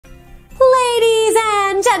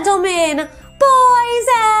and gentlemen, boys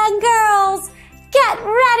and girls, get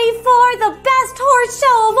ready for the best horse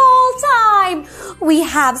show of all time. We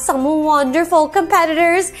have some wonderful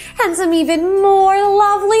competitors and some even more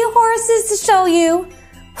lovely horses to show you.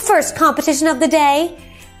 First competition of the day,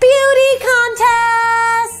 beauty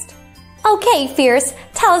contest. Okay, Fierce,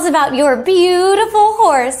 tell us about your beautiful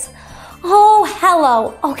horse. Oh,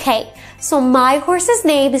 hello. Okay, so my horse's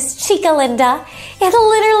name is Chica Linda. It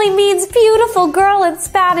literally means beautiful girl in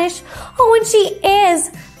Spanish. Oh, and she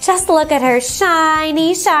is. Just look at her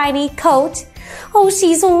shiny, shiny coat. Oh,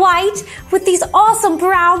 she's white with these awesome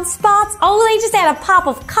brown spots. Oh, they just add a pop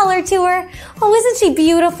of color to her. Oh, isn't she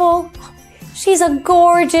beautiful? She's a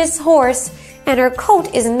gorgeous horse, and her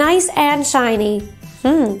coat is nice and shiny.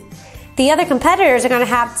 The other competitors are going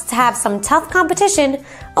to have some tough competition.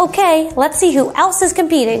 Okay, let's see who else is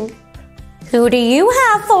competing. Who do you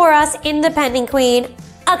have for us, Independent Queen?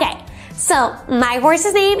 Okay, so my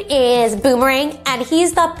horse's name is Boomerang, and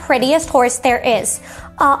he's the prettiest horse there is.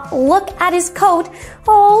 Look at his coat.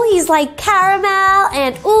 Oh, he's like caramel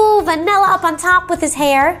and ooh, vanilla up on top with his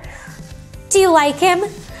hair. Do you like him?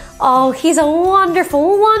 Oh, he's a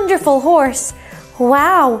wonderful, wonderful horse.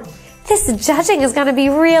 Wow, this judging is going to be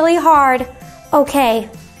really hard. Okay,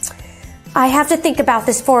 I have to think about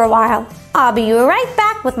this for a while. I'll be right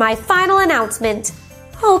back with my final announcement.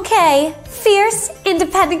 Okay, Fierce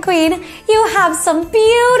Independent Queen, you have some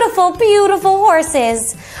beautiful, beautiful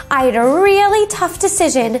horses. I had a really tough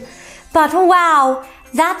decision, but wow,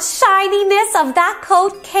 that shininess of that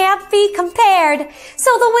coat can't be compared.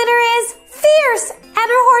 So the winner is Fierce and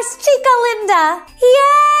her horse Chica Linda.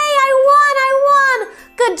 Yay, I won!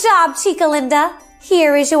 Good job, Chica Linda.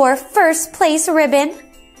 Here is your first place ribbon.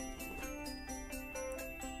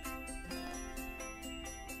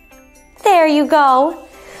 There you go.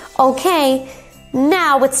 Okay,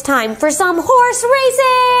 now it's time for some horse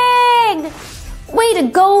racing! Way to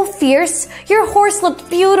go, Fierce. Your horse looked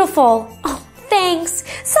beautiful. Oh, thanks.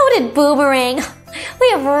 So did Boomerang. We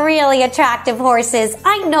have really attractive horses.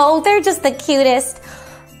 I know, they're just the cutest.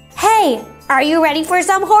 Hey, are you ready for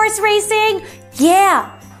some horse racing?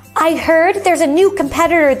 Yeah, I heard there's a new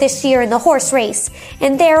competitor this year in the horse race,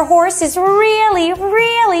 and their horse is really,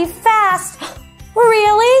 really fast.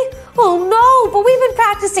 Really? Oh no, but we've been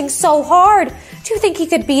practicing so hard. Do you think he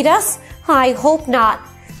could beat us? I hope not.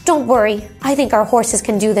 Don't worry, I think our horses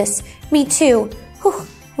can do this. Me too. Whew,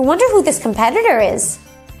 I wonder who this competitor is.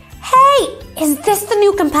 Hey, is this the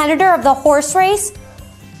new competitor of the horse race?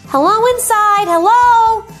 Hello inside,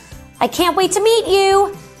 hello. I can't wait to meet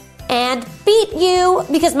you and beat you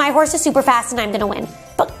because my horse is super fast and I'm gonna win.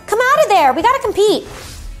 But come out of there, we gotta compete.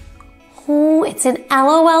 Oh, it's an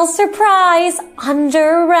LOL surprise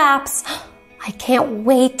under wraps. I can't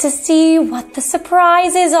wait to see what the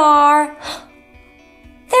surprises are.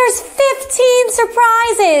 There's 15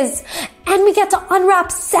 surprises, and we get to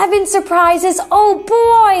unwrap 7 surprises. Oh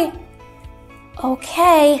boy.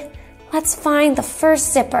 Okay, let's find the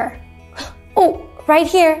first zipper. Oh, right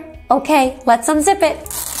here. Okay, let's unzip it.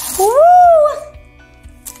 Woo!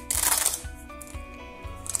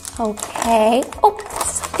 Okay. Oh,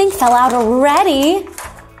 something fell out already.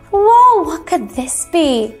 Whoa, what could this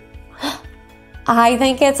be? I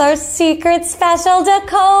think it's our secret special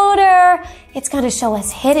decoder. It's going to show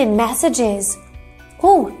us hidden messages.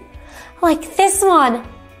 Oh, like this one.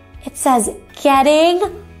 It says, getting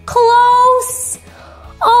close.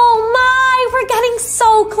 Oh my, we're getting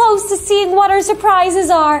so close to seeing what our surprises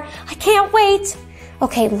are. I can't wait.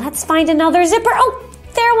 Okay, let's find another zipper. Oh,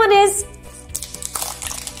 there one is.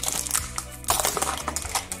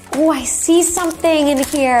 Oh, I see something in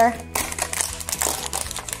here.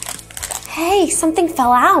 Hey, something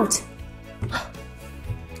fell out.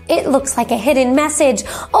 It looks like a hidden message.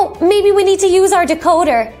 Oh, maybe we need to use our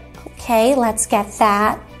decoder. Okay, let's get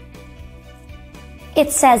that.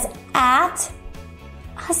 It says, at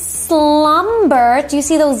a slumber. Do you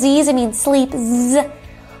see those Z's? I mean sleep. Z.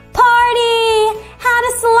 Party! Had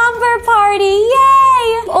a slumber party.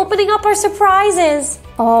 Yay! Opening up our surprises.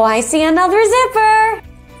 Oh, I see another zipper.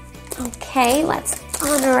 Okay, let's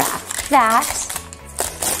unwrap that.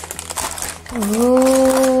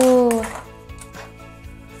 Ooh.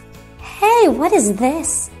 Hey, what is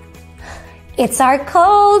this? It's our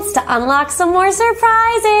codes to unlock some more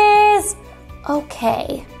surprises.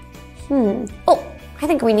 Okay. Oh, I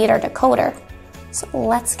think we need our decoder. So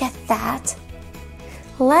let's get that.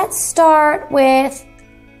 Let's start with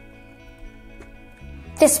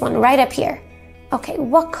this one right up here. Okay,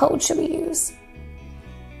 what code should we use?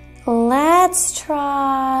 Let's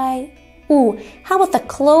try... Ooh, how about the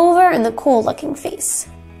clover and the cool looking face?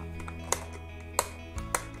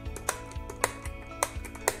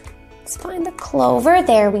 Let's find the Clover.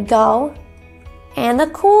 There we go. And the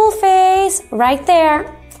cool face right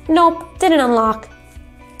there. Nope, didn't unlock.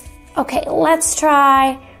 Okay, let's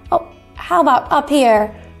try. Oh, how about up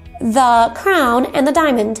here? The crown and the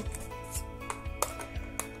diamond.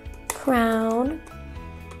 Crown.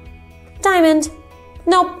 Diamond.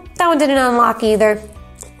 Nope, that one didn't unlock either.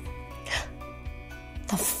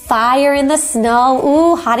 The fire in the snow.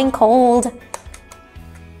 Ooh, hot and cold.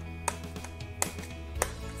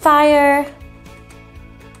 Fire.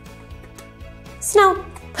 Snow.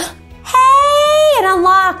 Hey, it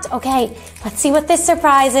unlocked. Okay, let's see what this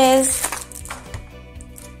surprise is.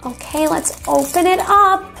 Okay, let's open it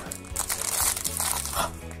up.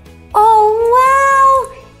 Oh,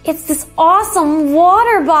 wow. It's this awesome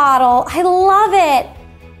water bottle. I love it.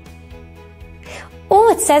 Oh,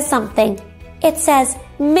 it says something. It says,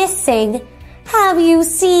 missing. Have you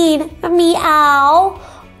seen meow?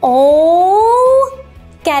 Oh,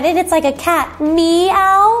 get it? It's like a cat.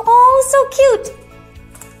 Meow. Oh, so cute.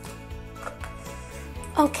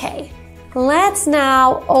 Okay, let's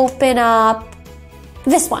now open up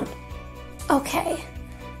this one. Okay,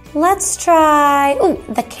 let's try, ooh,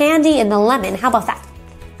 the candy and the lemon. How about that?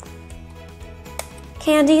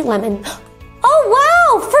 Candy, lemon. Oh,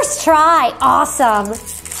 wow, first try. Awesome.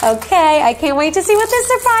 Okay, I can't wait to see what this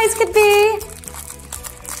surprise could be.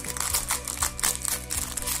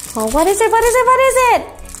 Oh, what is it? What is it? What is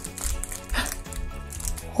it?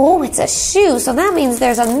 Oh, it's a shoe, so that means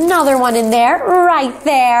there's another one in there, right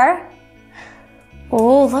there.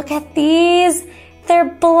 Oh, look at these. They're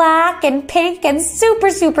black and pink and super,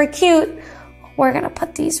 super cute. We're gonna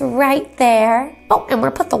put these right there. Oh, and we're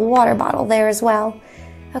gonna put the water bottle there as well.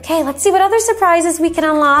 Okay, let's see what other surprises we can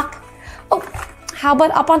unlock. Oh, how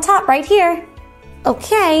about up on top right here?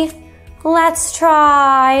 Okay, let's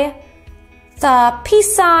try the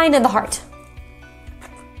peace sign and the heart.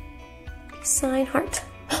 Peace sign, heart.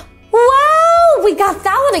 Wow, we got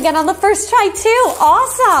that one again on the first try too.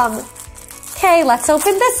 Awesome. Okay, let's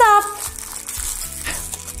open this up.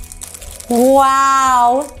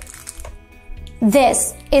 Wow.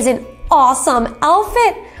 This is an awesome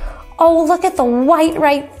outfit. Oh, look at the white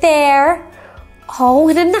right there. Oh,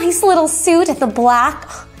 and a nice little suit at the black.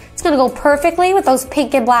 It's gonna go perfectly with those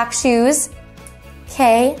pink and black shoes.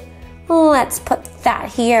 Okay, let's put that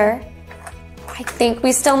here. I think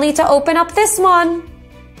we still need to open up this one.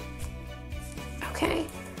 Okay,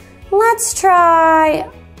 let's try,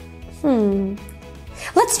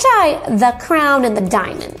 let's try the crown and the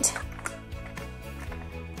diamond.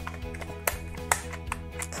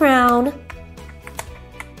 Crown,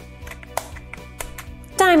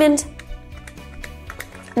 diamond.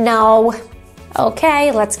 No.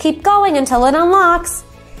 Okay, let's keep going until it unlocks.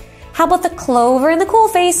 How about the Clover and the cool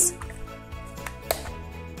face?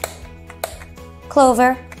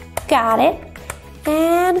 Clover, got it.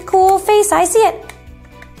 And cool face, I see it.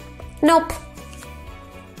 Nope.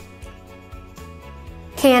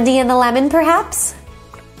 Candy and the lemon, perhaps?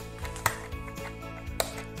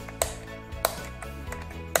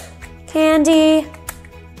 Candy.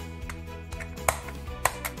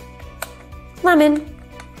 Lemon.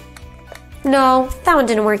 No, that one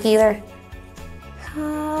didn't work either.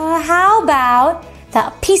 How about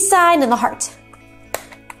the peace sign and the heart?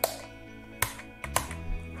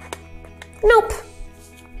 Nope.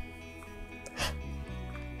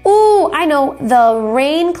 Ooh, I know, the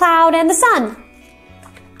rain cloud and the sun.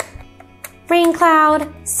 Rain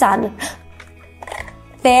cloud, sun.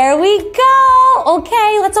 There we go.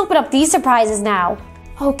 Okay, let's open up these surprises now.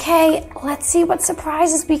 Okay, let's see what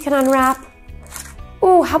surprises we can unwrap.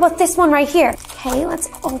 Ooh, how about this one right here? Okay, let's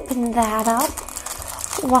open that up.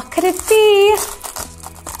 What could it be?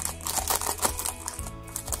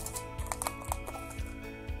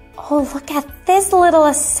 Oh, look at this little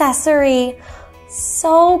accessory.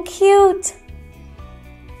 So cute.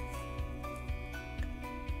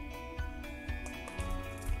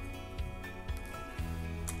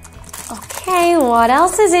 Okay, what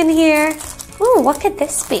else is in here? Ooh, what could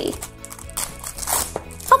this be?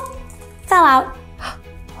 Oh, fell out.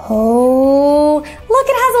 Oh, look,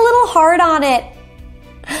 it has a little heart on it.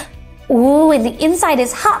 Ooh, and the inside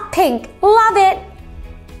is hot pink. Love it.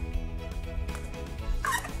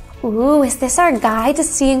 Ooh, is this our guide to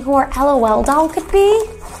seeing who our LOL doll could be?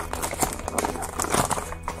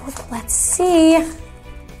 Let's see.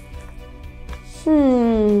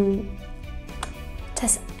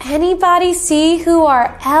 Does anybody see who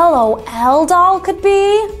our LOL doll could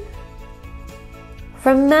be?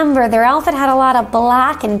 Remember, their outfit had a lot of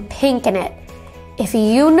black and pink in it. If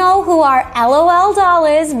you know who our LOL doll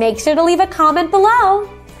is, make sure to leave a comment below.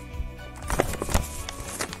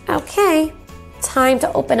 Okay, time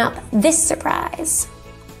to open up this surprise.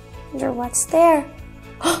 Wonder what's there.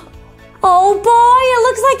 Oh boy, it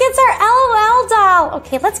looks like it's our LOL doll.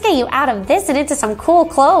 Okay, let's get you out of this and into some cool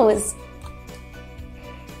clothes.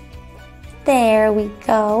 There we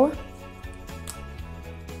go.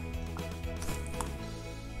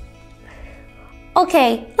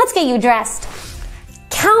 Okay, let's get you dressed.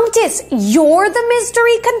 Countess, you're the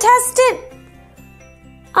mystery contestant?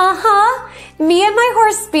 Uh-huh. Me and my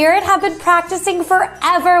horse Spirit have been practicing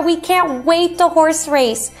forever. We can't wait to horse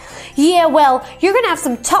race. Yeah, well, you're gonna have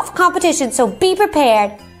some tough competition, so be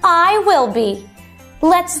prepared. I will be.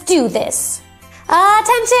 Let's do this.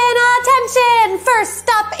 Attention, attention! First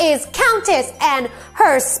up is Countess and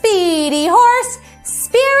her speedy horse,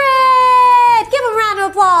 Spirit! Give them a round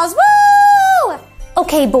of applause. Woo!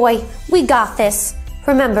 Okay, boy, we got this.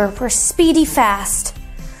 Remember, we're speedy fast.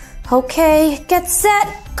 Okay, get set,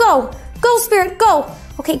 go. Go, Spirit, go.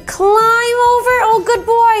 Okay, climb over. Oh, good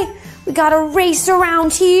boy. We gotta race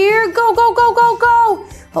around here. Go, go, go, go, go.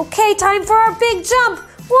 Okay, time for our big jump.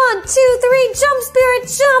 1, 2, 3, jump, Spirit,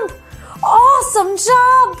 jump. Awesome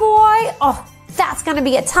job, boy. Oh, that's gonna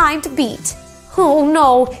be a time to beat. Oh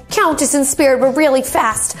no, Countess and Spirit were really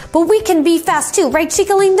fast, but we can be fast too, right,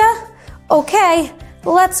 Chicalinda? Okay,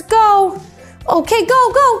 let's go. Okay,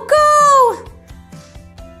 go, go, go.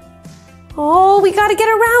 Oh, we gotta get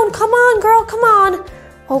around. Come on, girl, come on.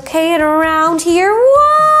 Okay, and around here.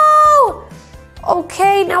 Whoa!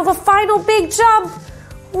 Okay, now the final big jump.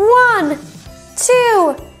 1,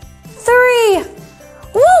 2, 3.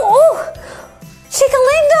 Whoa! Oh.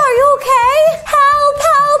 Chicalinda, are you okay? Help,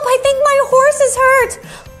 help! I think my horse is hurt.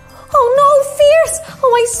 Oh no, Fierce!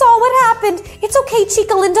 Oh, I saw what happened. It's okay,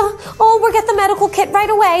 Chicalinda. Oh, we'll get the medical kit right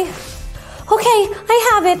away. Okay, I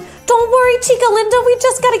have it. Don't worry, Chicalinda. We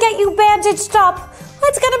just gotta get you bandaged up.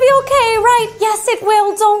 It's gonna be okay, right? Yes, it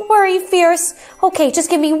will. Don't worry, Fierce. Okay, just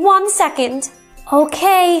give me 1 second.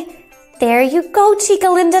 Okay, there you go,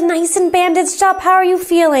 Chicalinda. Nice and bandaged up. How are you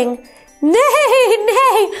feeling? Nay,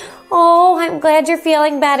 nay. Oh, I'm glad you're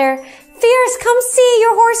feeling better. Fierce, come see.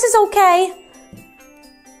 Your horse is okay.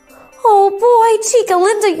 Oh boy,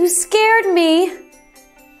 Chicalinda, you scared me.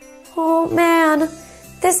 Oh man,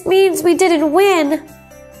 this means we didn't win.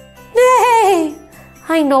 Nay.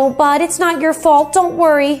 I know, bud. It's not your fault. Don't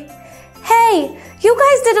worry. Hey, you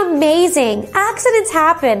guys did amazing. Accidents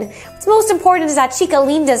happen. What's most important is that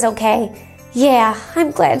Chicalinda's okay. Yeah,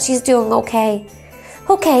 I'm glad she's doing okay.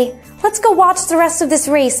 Okay, let's go watch the rest of this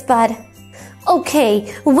race, bud.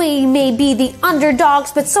 Okay, we may be the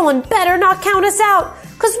underdogs, but someone better not count us out.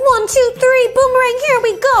 'Cause 1, 2, 3, boomerang, here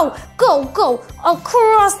we go. Go, go,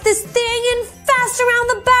 across this thing and fast around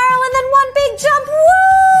the barrel and then one big jump.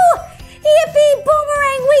 Woo! Yippee,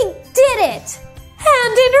 boomerang, we did it!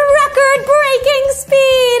 And in record-breaking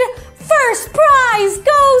speed, first prize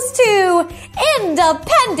goes to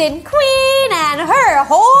Independent Queen and her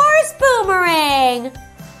horse, Boomerang.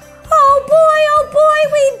 Oh boy,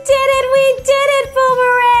 we did it,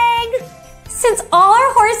 Boomerang! Since all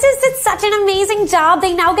our horses did such an amazing job,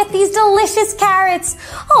 they now get these delicious carrots.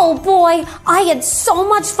 Oh boy, I had so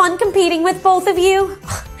much fun competing with both of you.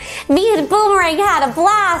 Me and Boomerang had a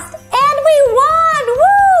blast, and we won!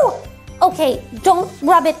 Woo! Okay, don't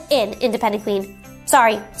rub it in, Independent Queen.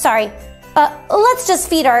 Sorry. Let's just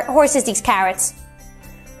feed our horses these carrots.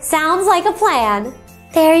 Sounds like a plan.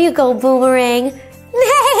 There you go, Boomerang.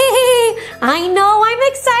 Hey, I know, I'm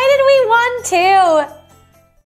excited we won too.